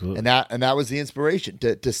 Yeah, absolutely. And that was the inspiration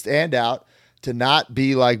to stand out, to not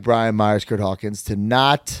be like Brian Myers, Kurt Hawkins, to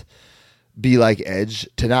not be like Edge,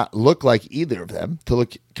 to not look like either of them, to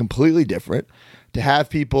look completely different, to have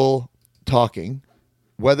people talking,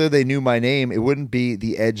 whether they knew my name, it wouldn't be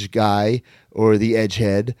the Edge guy or the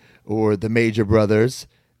Edgehead or the Major Brothers.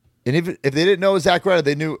 And if they didn't know Zack Ryder,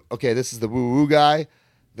 they knew, okay, this is the woo-woo guy,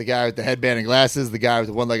 the guy with the headband and glasses, the guy with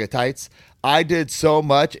the one-legged tights. I did so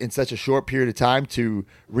much in such a short period of time to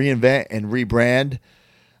reinvent and rebrand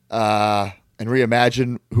and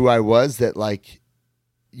reimagine who I was that, like,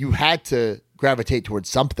 you had to gravitate towards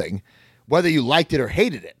something, whether you liked it or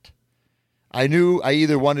hated it. I knew I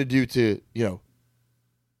either wanted you to,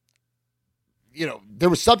 there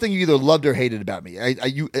was something you either loved or hated about me.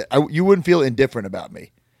 You wouldn't feel indifferent about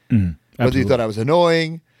me. Whether you thought I was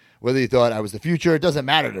annoying, whether you thought I was the future, it doesn't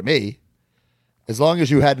matter to me. As long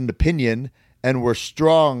as you had an opinion and were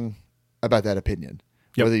strong about that opinion,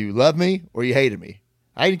 whether you loved me or you hated me.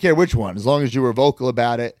 I didn't care which one, as long as you were vocal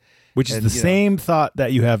about it. Which is the same thought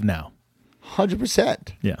that you have now. 100%.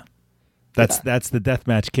 Yeah. That's the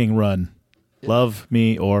Deathmatch King run. Yeah. Love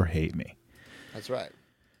me or hate me. That's right.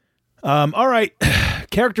 All right.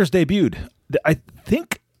 Characters debuted. I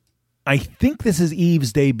think this is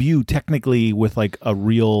Eve's debut, technically, with like a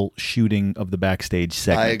real shooting of the backstage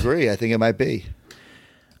segment. I agree. I think it might be.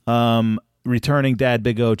 Returning Dad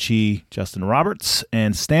Big Ochi, Justin Roberts,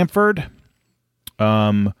 and Stanford.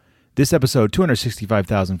 This episode,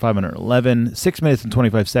 265,511, 6 minutes and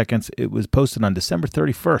 25 seconds. It was posted on December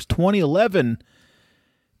 31st, 2011.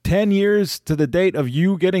 10 years to the date of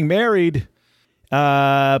you getting married.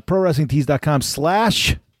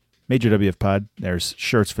 ProWrestlingTees.com/Major WF Pod. There's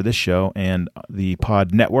shirts for this show and the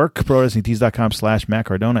Pod Network. ProWrestlingTees.com/Matt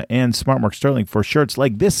Cardona and Smart Mark Sterling for shirts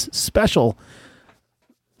like this special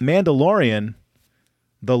Mandalorian,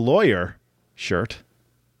 the Lawyer shirt.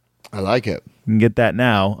 I like it. You can get that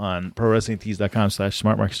now on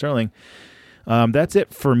ProWrestlingTees.com/SmartMarkSterling. That's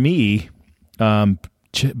it for me.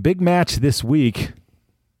 Big match this week.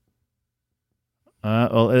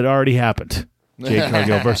 Well, it already happened. Jade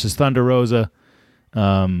Cargill versus Thunder Rosa.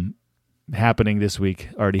 Happening this week.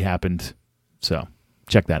 Already happened. So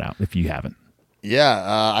check that out if you haven't.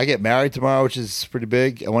 Yeah, I get married tomorrow, which is pretty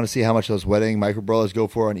big. I want to see how much those wedding microbroilers go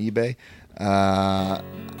for on eBay.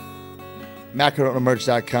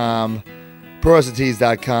 MattCardonaMerch.com,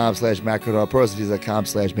 ProWrestlingTees.com/MattCardona,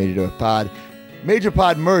 ProWrestlingTees.com/MajorWFPod. Major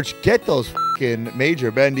Pod merch. Get those fucking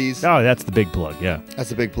Major Bendies. Oh, that's the big plug, yeah. That's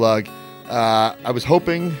the big plug. I was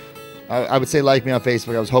hoping, I would say like me on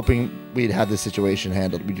Facebook, I was hoping we'd have this situation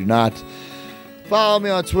handled. We do not. Follow me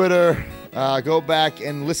on Twitter. Go back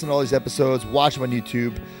and listen to all these episodes. Watch them on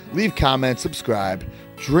YouTube. Leave comments. Subscribe.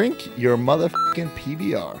 Drink your motherfucking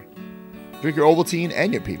PBR. Drink your Ovaltine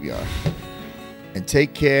and your PBR. And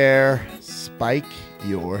take care. Spike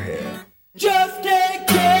your hair.